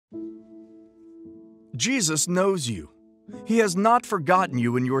Jesus knows you. He has not forgotten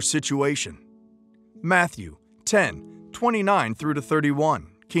you in your situation. Matthew 10:29 through to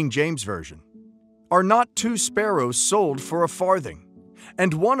 31, King James Version. Are not 2 sparrows sold for a farthing?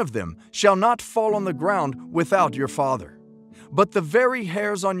 And one of them shall not fall on the ground without your Father. But the very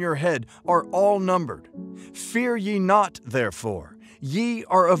hairs on your head are all numbered. Fear ye not, therefore. Ye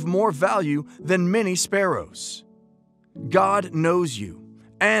are of more value than many sparrows. God knows you,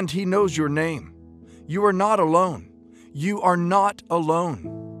 and He knows your name. You are not alone. You are not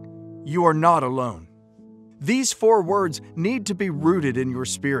alone. You are not alone. These 4 words need to be rooted in your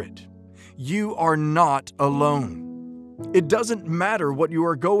spirit. You are not alone. It doesn't matter what you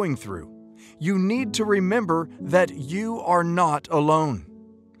are going through. You need to remember that you are not alone.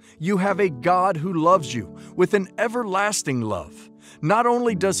 You have a God who loves you with an everlasting love. Not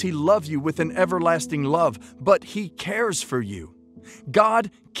only does He love you with an everlasting love, but He cares for you.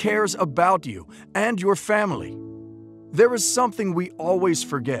 God cares about you and your family. There is something we always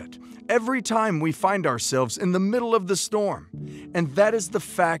forget every time we find ourselves in the middle of the storm, and that is the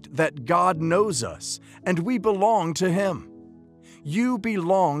fact that God knows us and we belong to Him. You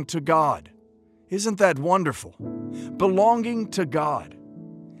belong to God. Isn't that wonderful? Belonging to God.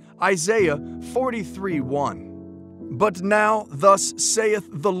 Isaiah 43:1. But now thus saith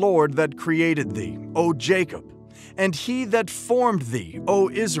the Lord that created thee, O Jacob, and He that formed thee, O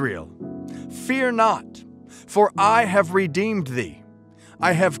Israel. Fear not, for I have redeemed thee.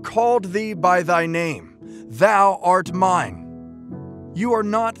 I have called thee by thy name. Thou art mine. You are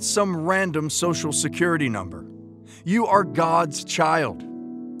not some random social security number. You are God's child.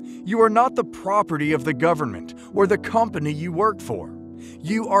 You are not the property of the government or the company you work for.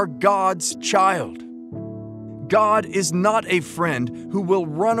 You are God's child. God is not a friend who will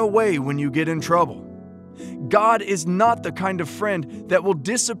run away when you get in trouble. God is not the kind of friend that will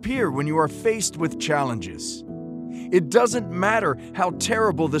disappear when you are faced with challenges. It doesn't matter how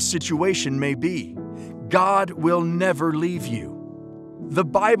terrible the situation may be. God will never leave you. The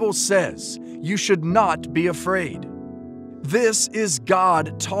Bible says you should not be afraid. This is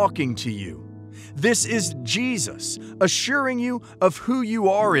God talking to you. This is Jesus assuring you of who you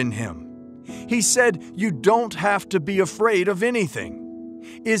are in Him. He said you don't have to be afraid of anything.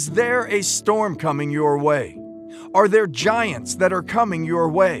 Is there a storm coming your way? Are there giants that are coming your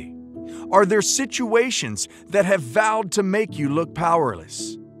way? Are there situations that have vowed to make you look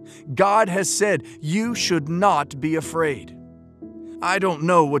powerless? God has said you should not be afraid. I don't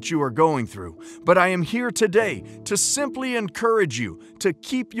know what you are going through, but I am here today to simply encourage you to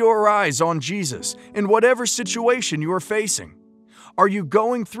keep your eyes on Jesus in whatever situation you are facing. Are you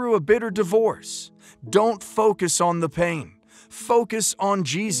going through a bitter divorce? Don't focus on the pain. Focus on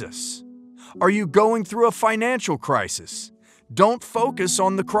Jesus. Are you going through a financial crisis? Don't focus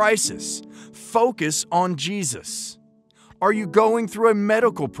on the crisis. Focus on Jesus. Are you going through a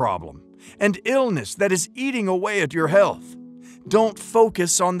medical problem, an illness that is eating away at your health? Don't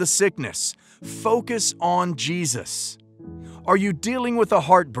focus on the sickness. Focus on Jesus. Are you dealing with a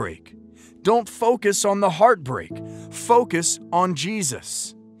heartbreak? Don't focus on the heartbreak. Focus on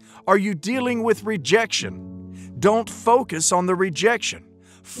Jesus. Are you dealing with rejection? Don't focus on the rejection.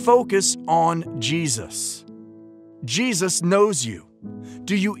 Focus on Jesus. Jesus knows you.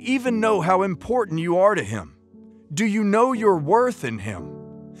 Do you even know how important you are to Him? Do you know your worth in Him?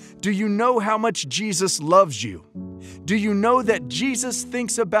 Do you know how much Jesus loves you? Do you know that Jesus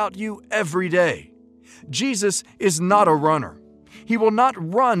thinks about you every day? Jesus is not a runner. He will not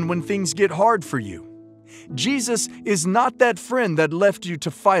run when things get hard for you. Jesus is not that friend that left you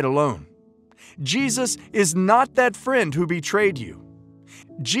to fight alone. Jesus is not that friend who betrayed you.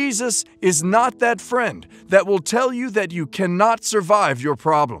 Jesus is not that friend that will tell you that you cannot survive your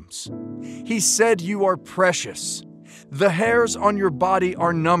problems. He said you are precious. The hairs on your body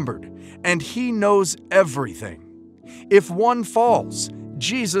are numbered, and He knows everything. If one falls,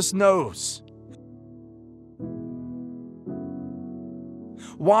 Jesus knows.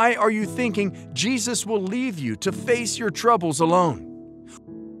 Why are you thinking Jesus will leave you to face your troubles alone?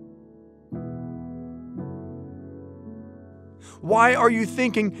 Why are you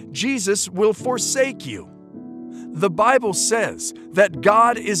thinking Jesus will forsake you? The Bible says that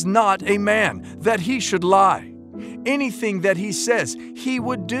God is not a man that He should lie. Anything that He says He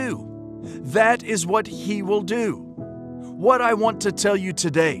would do, that is what He will do. What I want to tell you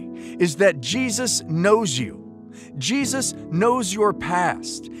today is that Jesus knows you. Jesus knows your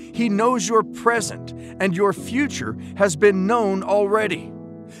past. He knows your present, and your future has been known already.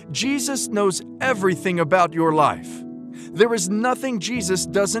 Jesus knows everything about your life. There is nothing Jesus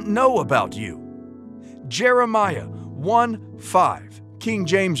doesn't know about you. Jeremiah 1:5, King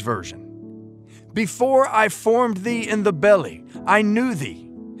James Version. Before I formed thee in the belly, I knew thee.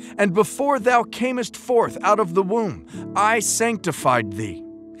 And before thou camest forth out of the womb, I sanctified thee.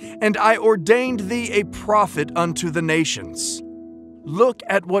 And I ordained thee a prophet unto the nations. Look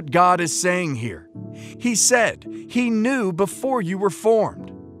at what God is saying here. He said He knew before you were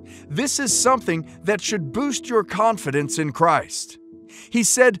formed. This is something that should boost your confidence in Christ. He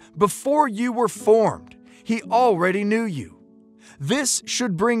said before you were formed, He already knew you. This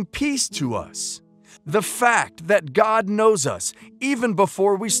should bring peace to us. The fact that God knows us even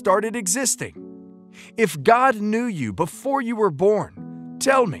before we started existing. If God knew you before you were born,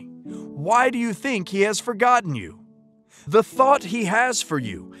 tell me, why do you think He has forgotten you? The thought He has for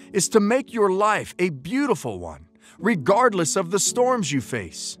you is to make your life a beautiful one, regardless of the storms you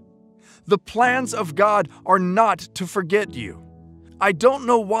face. The plans of God are not to forget you. I don't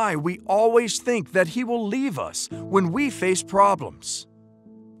know why we always think that He will leave us when we face problems.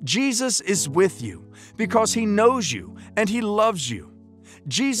 Jesus is with you because He knows you and He loves you.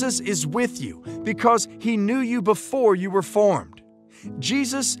 Jesus is with you because He knew you before you were formed.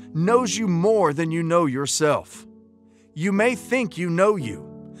 Jesus knows you more than you know yourself. You may think you know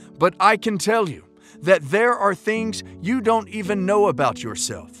you, but I can tell you that there are things you don't even know about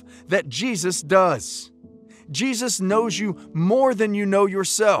yourself that Jesus does. Jesus knows you more than you know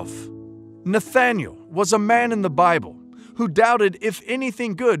yourself. Nathanael was a man in the Bible who doubted if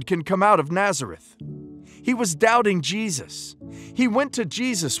anything good can come out of Nazareth. He was doubting Jesus. He went to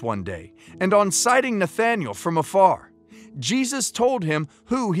Jesus one day, and on sighting Nathanael from afar, Jesus told him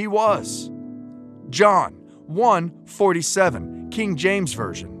who he was. John 1:47, King James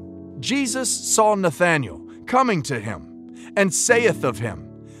Version. Jesus saw Nathanael coming to him, and saith of him,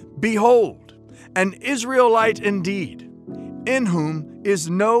 Behold, an Israelite indeed, in whom is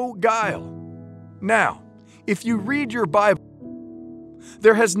no guile. Now, if you read your Bible,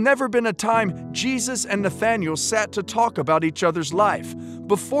 there has never been a time Jesus and Nathanael sat to talk about each other's life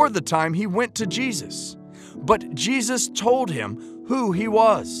before the time he went to Jesus. But Jesus told him who he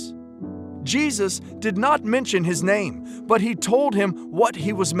was. Jesus did not mention his name, but He told him what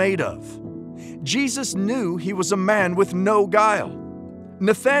he was made of. Jesus knew he was a man with no guile.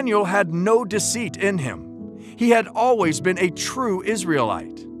 Nathanael had no deceit in him. He had always been a true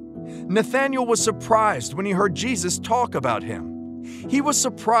Israelite. Nathanael was surprised when he heard Jesus talk about him. He was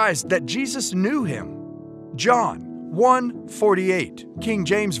surprised that Jesus knew him. John 1:48, King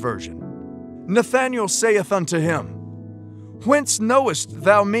James Version. Nathanael saith unto him, Whence knowest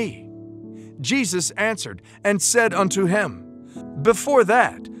thou me? Jesus answered and said unto him, Before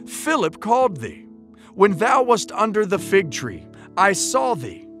that Philip called thee, when thou wast under the fig tree, I saw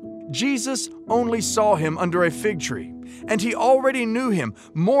thee. Jesus only saw him under a fig tree, and he already knew him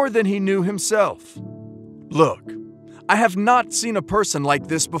more than he knew himself. Look, I have not seen a person like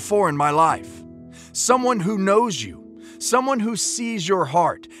this before in my life. Someone who knows you, someone who sees your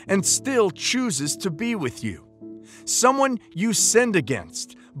heart and still chooses to be with you. Someone you sinned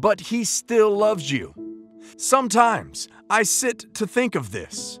against, but He still loves you. Sometimes I sit to think of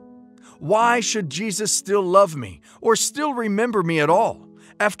this. Why should Jesus still love me or still remember me at all,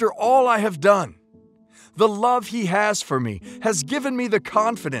 after all I have done? The love He has for me has given me the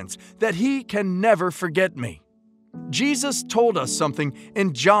confidence that He can never forget me. Jesus told us something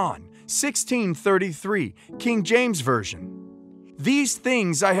in John 16:33, King James Version. These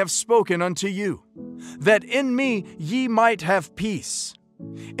things I have spoken unto you, that in me ye might have peace.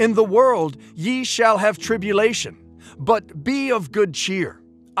 In the world ye shall have tribulation, but be of good cheer.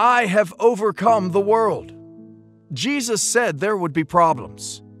 I have overcome the world. Jesus said there would be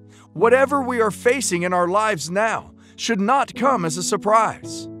problems. Whatever we are facing in our lives now should not come as a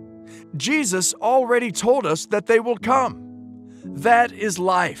surprise. Jesus already told us that they will come. That is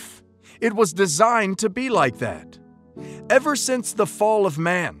life. It was designed to be like that. Ever since the fall of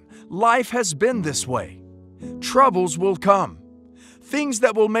man, life has been this way. Troubles will come. Things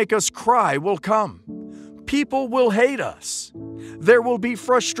that will make us cry will come. People will hate us. There will be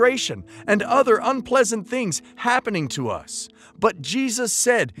frustration and other unpleasant things happening to us. But Jesus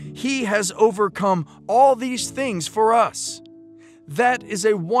said He has overcome all these things for us. That is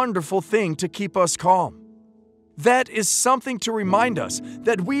a wonderful thing to keep us calm. That is something to remind us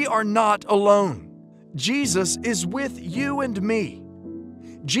that we are not alone. Jesus is with you and me.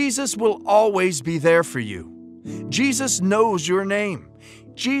 Jesus will always be there for you. Jesus knows your name.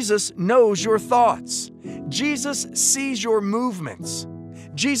 Jesus knows your thoughts. Jesus sees your movements.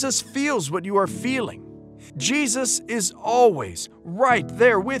 Jesus feels what you are feeling. Jesus is always right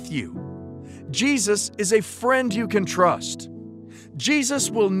there with you. Jesus is a friend you can trust. Jesus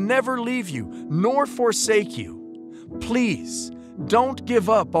will never leave you nor forsake you. Please don't give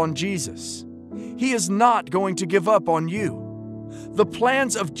up on Jesus. He is not going to give up on you. The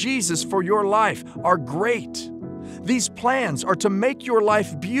plans of Jesus for your life are great. These plans are to make your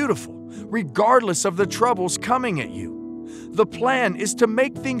life beautiful, regardless of the troubles coming at you. The plan is to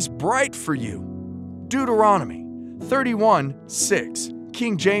make things bright for you. Deuteronomy 31:6,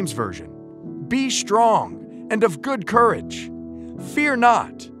 King James Version. Be strong and of good courage. Fear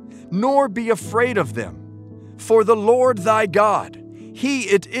not, nor be afraid of them. For the Lord thy God, He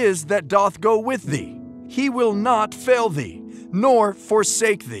it is that doth go with thee. He will not fail thee, nor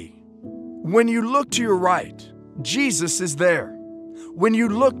forsake thee. When you look to your right, Jesus is there. When you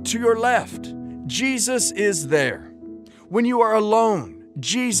look to your left, Jesus is there. When you are alone,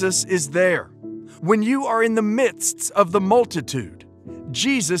 Jesus is there. When you are in the midst of the multitude,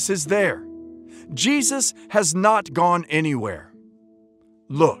 Jesus is there. Jesus has not gone anywhere.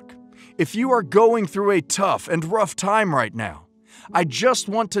 Look, if you are going through a tough and rough time right now, I just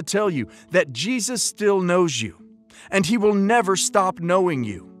want to tell you that Jesus still knows you, and He will never stop knowing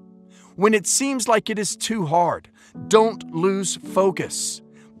you. When it seems like it is too hard, don't lose focus.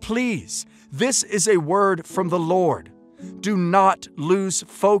 Please, this is a word from the Lord. Do not lose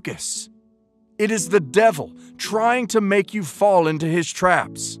focus. It is the devil trying to make you fall into his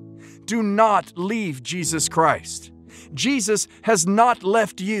traps. Do not leave Jesus Christ. Jesus has not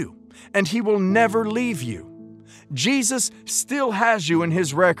left you, and He will never leave you. Jesus still has you in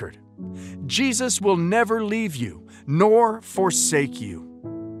His record. Jesus will never leave you, nor forsake you.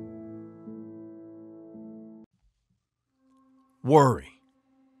 Worry.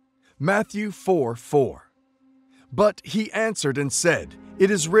 Matthew 4:4. But He answered and said, It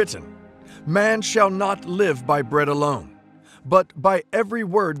is written, Man shall not live by bread alone, but by every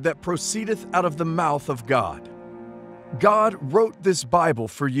word that proceedeth out of the mouth of God. God wrote this Bible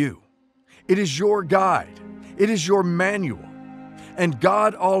for you. It is your guide. It is your manual. And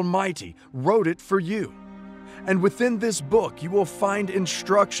God Almighty wrote it for you. And within this book you will find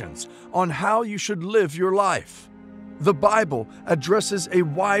instructions on how you should live your life. The Bible addresses a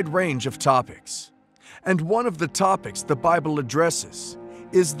wide range of topics. And one of the topics the Bible addresses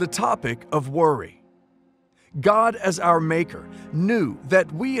is the topic of worry. God, as our Maker, knew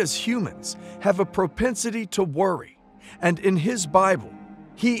that we as humans have a propensity to worry, and in His Bible,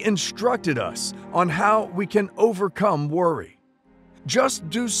 He instructed us on how we can overcome worry. Just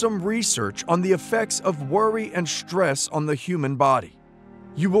do some research on the effects of worry and stress on the human body.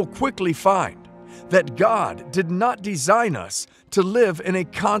 You will quickly find that God did not design us to live in a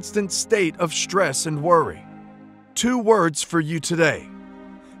constant state of stress and worry. 2 words for you today.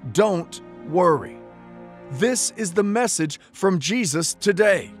 Don't worry. This is the message from Jesus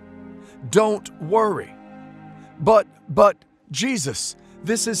today. Don't worry. But Jesus,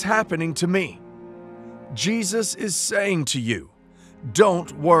 this is happening to me. Jesus is saying to you,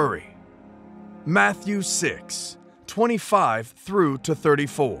 don't worry. Matthew 6:25 through to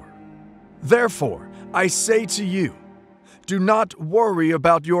 34. Therefore, I say to you, do not worry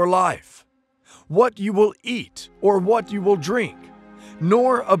about your life, what you will eat or what you will drink,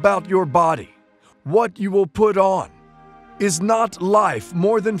 nor about your body, what you will put on. Is not life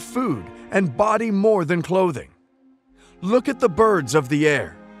more than food and body more than clothing? Look at the birds of the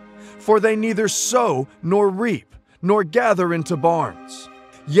air, for they neither sow nor reap nor gather into barns,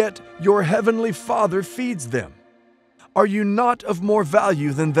 yet your heavenly Father feeds them. Are you not of more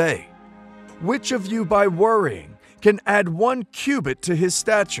value than they? Which of you by worrying can add 1 cubit to his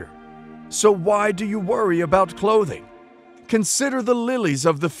stature? So why do you worry about clothing? Consider the lilies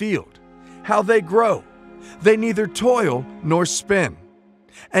of the field, how they grow. They neither toil nor spin.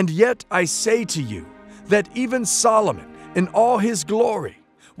 And yet I say to you that even Solomon in all his glory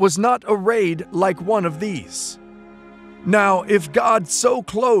was not arrayed like one of these. Now if God so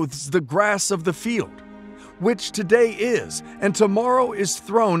clothes the grass of the field, which today is and tomorrow is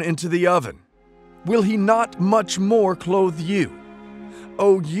thrown into the oven, will He not much more clothe you,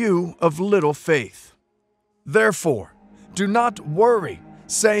 O you of little faith? Therefore, do not worry,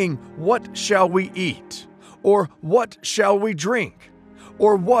 saying, What shall we eat? Or what shall we drink?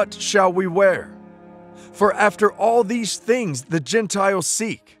 Or what shall we wear? For after all these things the Gentiles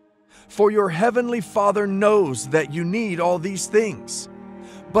seek. For your heavenly Father knows that you need all these things.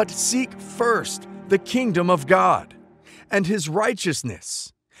 But seek first the kingdom of God and His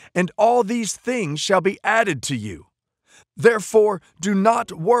righteousness, and all these things shall be added to you. Therefore, do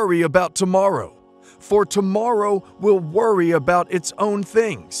not worry about tomorrow, for tomorrow will worry about its own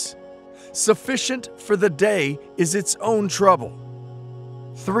things. Sufficient for the day is its own trouble.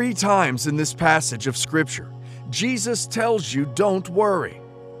 3 times in this passage of Scripture, Jesus tells you don't worry.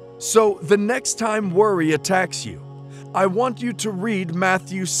 So the next time worry attacks you, I want you to read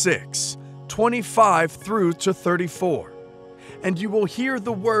Matthew 6, 25 through to 34. And you will hear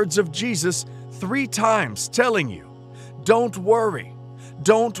the words of Jesus 3 times telling you, don't worry,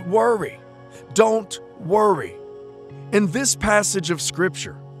 don't worry, don't worry. In this passage of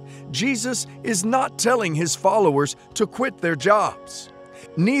Scripture, Jesus is not telling his followers to quit their jobs.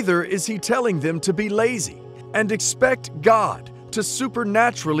 Neither is he telling them to be lazy and expect God to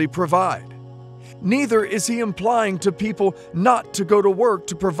supernaturally provide. Neither is he implying to people not to go to work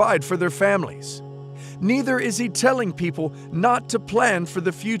to provide for their families. Neither is he telling people not to plan for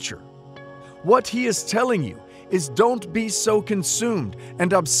the future. What he is telling you is don't be so consumed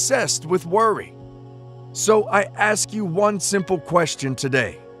and obsessed with worry. So I ask you one simple question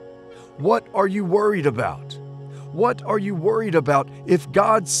today. What are you worried about? What are you worried about if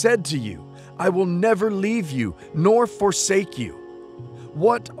God said to you, I will never leave you nor forsake you?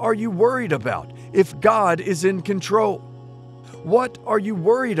 What are you worried about if God is in control? What are you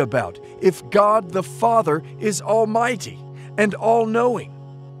worried about if God the Father is almighty and all-knowing?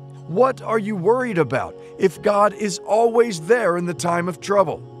 What are you worried about if God is always there in the time of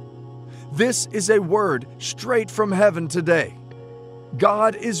trouble? This is a word straight from heaven today.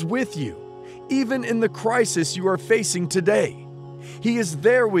 God is with you, even in the crisis you are facing today. He is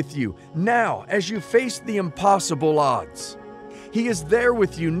there with you now as you face the impossible odds. He is there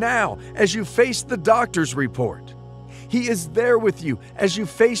with you now as you face the doctor's report. He is there with you as you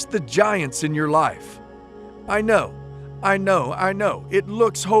face the giants in your life. I know, it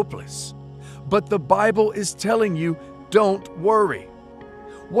looks hopeless. But the Bible is telling you, don't worry.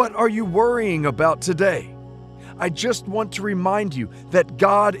 What are you worrying about today? I just want to remind you that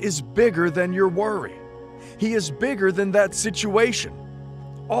God is bigger than your worry. He is bigger than that situation.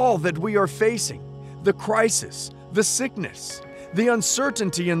 All that we are facing, the crisis, the sickness, the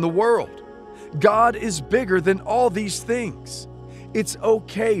uncertainty in the world. God is bigger than all these things. It's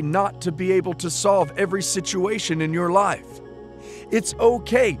okay not to be able to solve every situation in your life. It's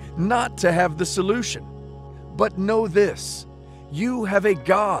okay not to have the solution. But know this, you have a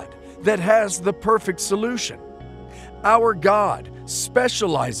God that has the perfect solution. Our God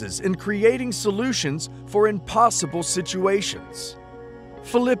specializes in creating solutions for impossible situations.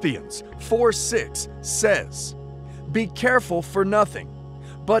 Philippians 4:6 says, Be careful for nothing,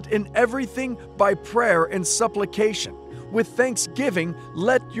 but in everything by prayer and supplication, with thanksgiving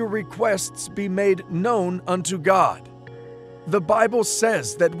let your requests be made known unto God. The Bible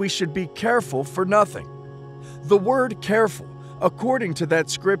says that we should be careful for nothing. The word careful, according to that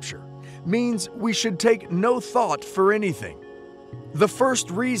scripture, means we should take no thought for anything. The first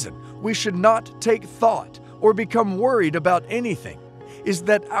reason we should not take thought or become worried about anything is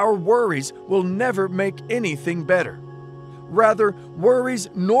that our worries will never make anything better. Rather, worries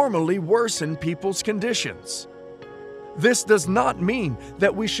normally worsen people's conditions. This does not mean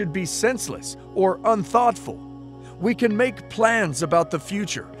that we should be senseless or unthoughtful. We can make plans about the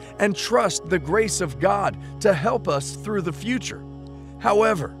future and trust the grace of God to help us through the future.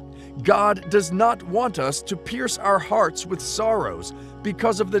 However, God does not want us to pierce our hearts with sorrows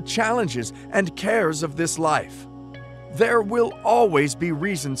because of the challenges and cares of this life. There will always be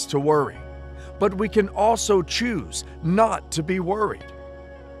reasons to worry, but we can also choose not to be worried.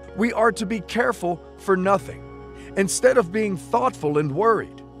 We are to be careful for nothing. Instead of being thoughtful and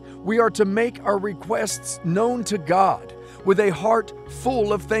worried, we are to make our requests known to God with a heart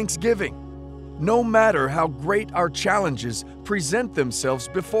full of thanksgiving. No matter how great our challenges present themselves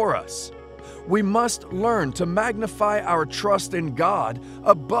before us, we must learn to magnify our trust in God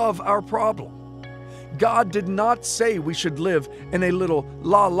above our problem. God did not say we should live in a little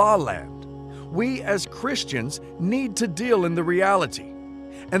la-la land. We as Christians need to deal in the reality.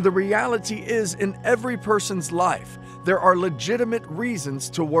 And the reality is, in every person's life, there are legitimate reasons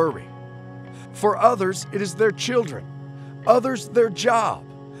to worry. For others, it is their children. Others, their job.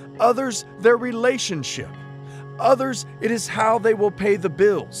 Others, their relationship. Others, it is how they will pay the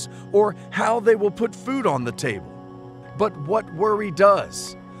bills or how they will put food on the table. But what worry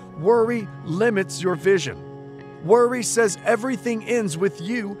does? Worry limits your vision. Worry says everything ends with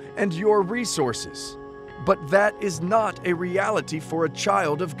you and your resources. But that is not a reality for a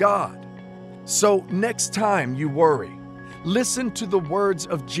child of God. So next time you worry, listen to the words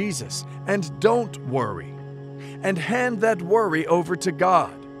of Jesus and don't worry. And hand that worry over to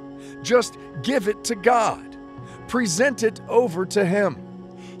God. Just give it to God. Present it over to Him.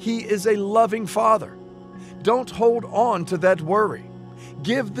 He is a loving Father. Don't hold on to that worry.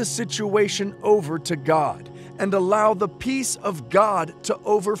 Give the situation over to God and allow the peace of God to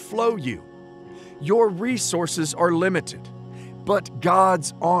overflow you. Your resources are limited, but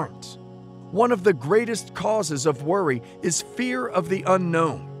God's aren't. One of the greatest causes of worry is fear of the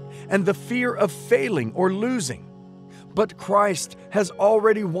unknown, and the fear of failing or losing. But Christ has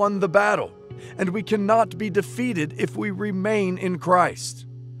already won the battle, and we cannot be defeated if we remain in Christ.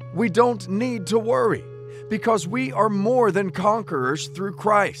 We don't need to worry, because we are more than conquerors through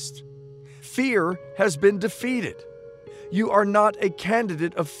Christ. Fear has been defeated. You are not a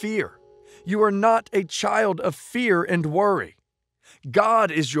candidate of fear. You are not a child of fear and worry.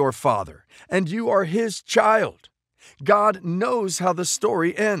 God is your Father, and you are His child. God knows how the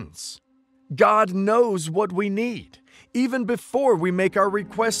story ends. God knows what we need, even before we make our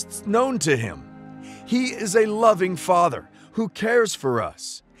requests known to Him. He is a loving Father who cares for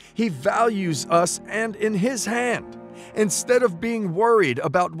us. He values us, and in His hand, instead of being worried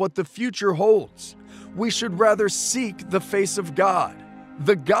about what the future holds, we should rather seek the face of God,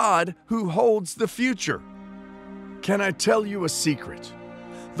 the God who holds the future. Can I tell you a secret?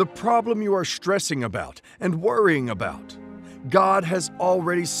 The problem you are stressing about and worrying about, God has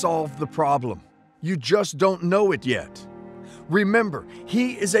already solved the problem. You just don't know it yet. Remember,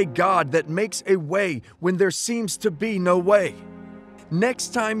 He is a God that makes a way when there seems to be no way. Next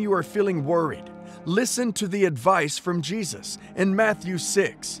time you are feeling worried, listen to the advice from Jesus in Matthew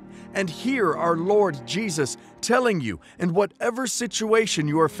 6 and hear our Lord Jesus telling you in whatever situation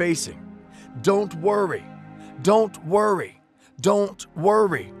you are facing, don't worry, don't worry, don't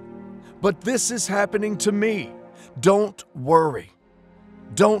worry. But this is happening to me. Don't worry.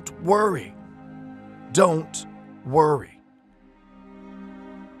 Don't worry. Don't worry.